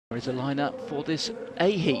There is a lineup for this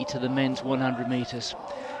A heat of the men's 100 metres.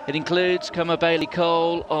 It includes Comer Bailey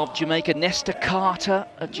Cole of Jamaica, Nesta Carter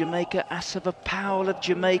of Jamaica, Asafa Powell of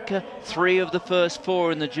Jamaica, 3 of the first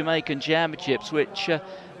 4 in the Jamaican Championships, which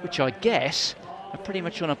I guess are pretty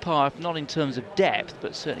much on a par, if not in terms of depth,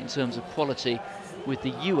 but certainly in terms of quality, with the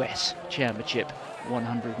US Championship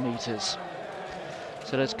 100 metres.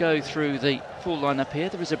 So let's go through the full lineup here.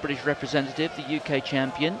 There is a British representative, the UK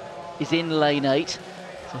champion, is in lane 8.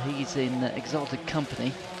 So he's in exalted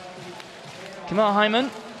company. Kamal Hyman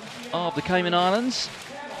of the Cayman Islands,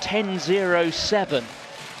 10.07,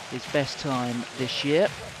 his best time this year.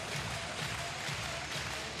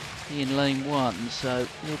 He in lane 1, so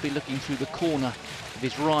he'll be looking through the corner of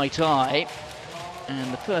his right eye.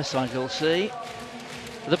 And the first sight you'll see,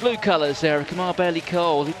 the blue colours there of Comer Bailey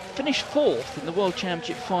Cole. He finished 4th in the World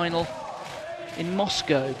Championship final in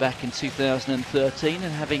Moscow back in 2013,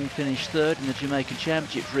 and having finished 3rd in the Jamaican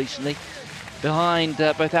Championships recently, behind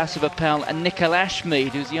both Asafa Powell and Nicol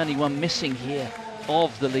Ashmead, who's the only one missing here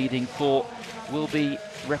of the leading 4, will be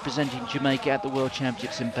representing Jamaica at the World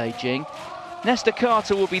Championships in Beijing. Nesta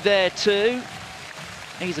Carter will be there too.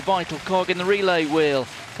 He's a vital cog in the relay wheel,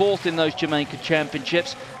 4th in those Jamaican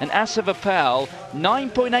Championships. And Asafa Powell,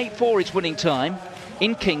 9.84 his winning time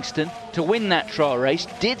in Kingston to win that trial race,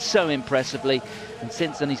 did so impressively, and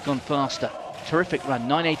since then he's gone faster. Terrific run,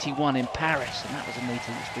 9.81 in Paris, and that was a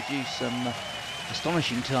meeting which produced some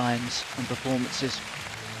astonishing times and performances.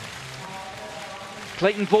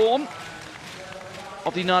 Clayton Vaughan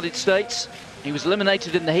of the United States, he was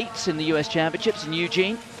eliminated in the heats in the US Championships in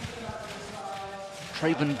Eugene.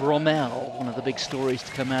 Traven Bromell, one of the big stories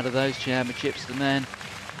to come out of those championships, the man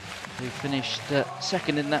who finished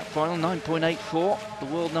 2nd in that final, 9.84, the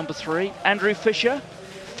world number 3. Andrew Fisher,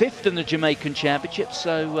 5th in the Jamaican Championship,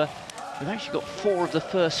 so we've actually got 4 of the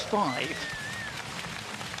first 5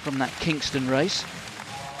 from that Kingston race.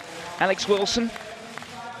 Alex Wilson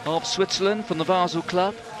of Switzerland from the Basel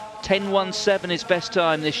Club, 10.17 his best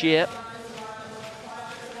time this year.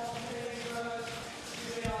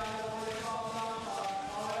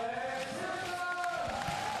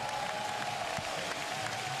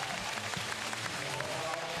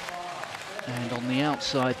 And on the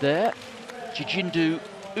outside there, Jijindu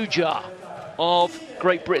Uja of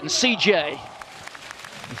Great Britain. CJ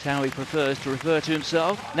is how he prefers to refer to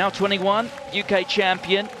himself. Now 21, UK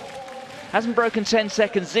champion. Hasn't broken 10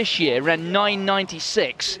 seconds this year, ran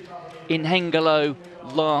 9.96 in Hengelo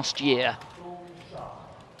last year.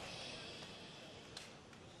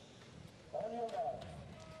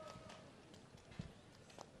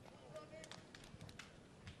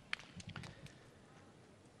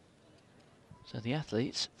 So the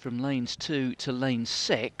athletes from lanes 2 to lane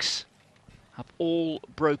 6 have all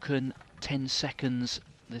broken 10 seconds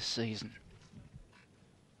this season.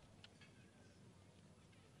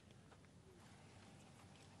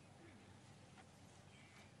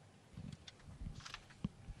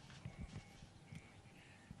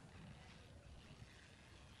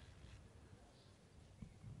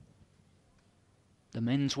 The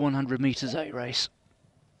men's 100 metres A race.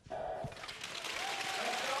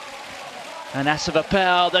 And Asafa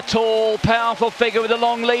Powell, the tall, powerful figure with the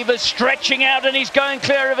long levers, stretching out, and he's going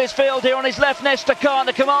clear of his field here on his left. Nesta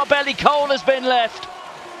Carter, Comer Bailey Cole has been left.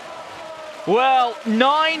 Well,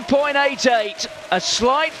 9.88, a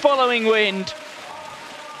slight following wind.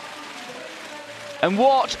 And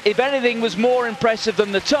what, if anything, was more impressive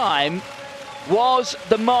than the time was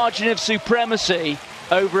the margin of supremacy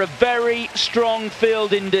over a very strong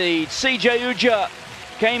field indeed. CJ Uja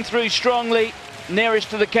came through strongly, nearest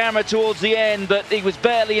to the camera towards the end, but he was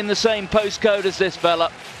barely in the same postcode as this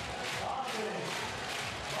fella.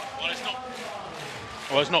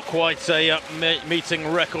 Well, it's not quite a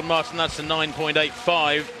meeting record, Martin. That's a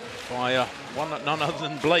 9.85 by none other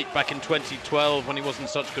than Blake back in 2012 when he was in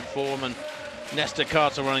such good form, and Nesta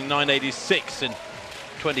Carter running 9.86 in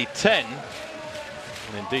 2010.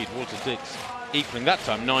 And indeed, Walter Dix equaling that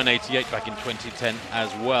time, 9.88 back in 2010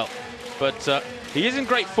 as well. But he is in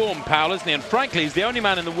great form, Powell, isn't he? And frankly, he's the only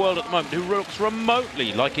man in the world at the moment who looks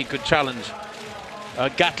remotely like he could challenge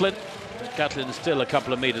Gatlin. Gatlin is still a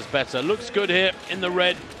couple of metres better. Looks good here in the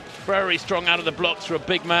red. Very strong out of the blocks for a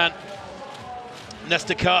big man.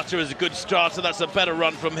 Nesta Carter is a good starter. That's a better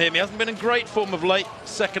run from him. He hasn't been in great form of late.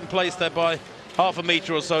 2nd place there by half a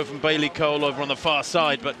metre or so from Bailey Cole over on the far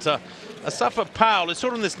side. But Asafa Powell is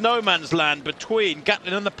sort of in this no man's land between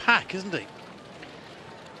Gatlin and the pack, isn't he?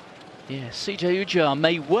 Yeah, CJ Ujar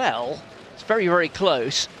may well, it's very, very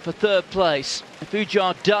close for 3rd place. If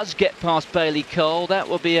Ujar does get past Bailey Cole, that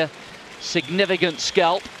will be a significant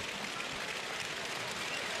scalp.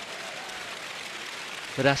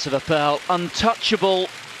 But Asafa Powell, untouchable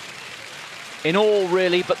in all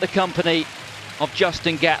really but the company of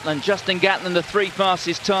Justin Gatlin. Justin Gatlin, the 3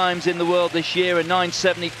 fastest times in the world this year, a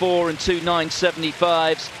 9.74 and 2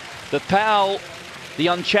 9.75s. But Powell, the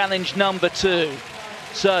unchallenged number 2.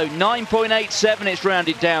 So 9.87 it's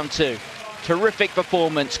rounded down to. Terrific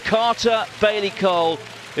performance. Carter, Bailey Cole,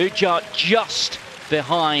 who are just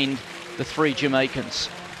behind the 3 Jamaicans.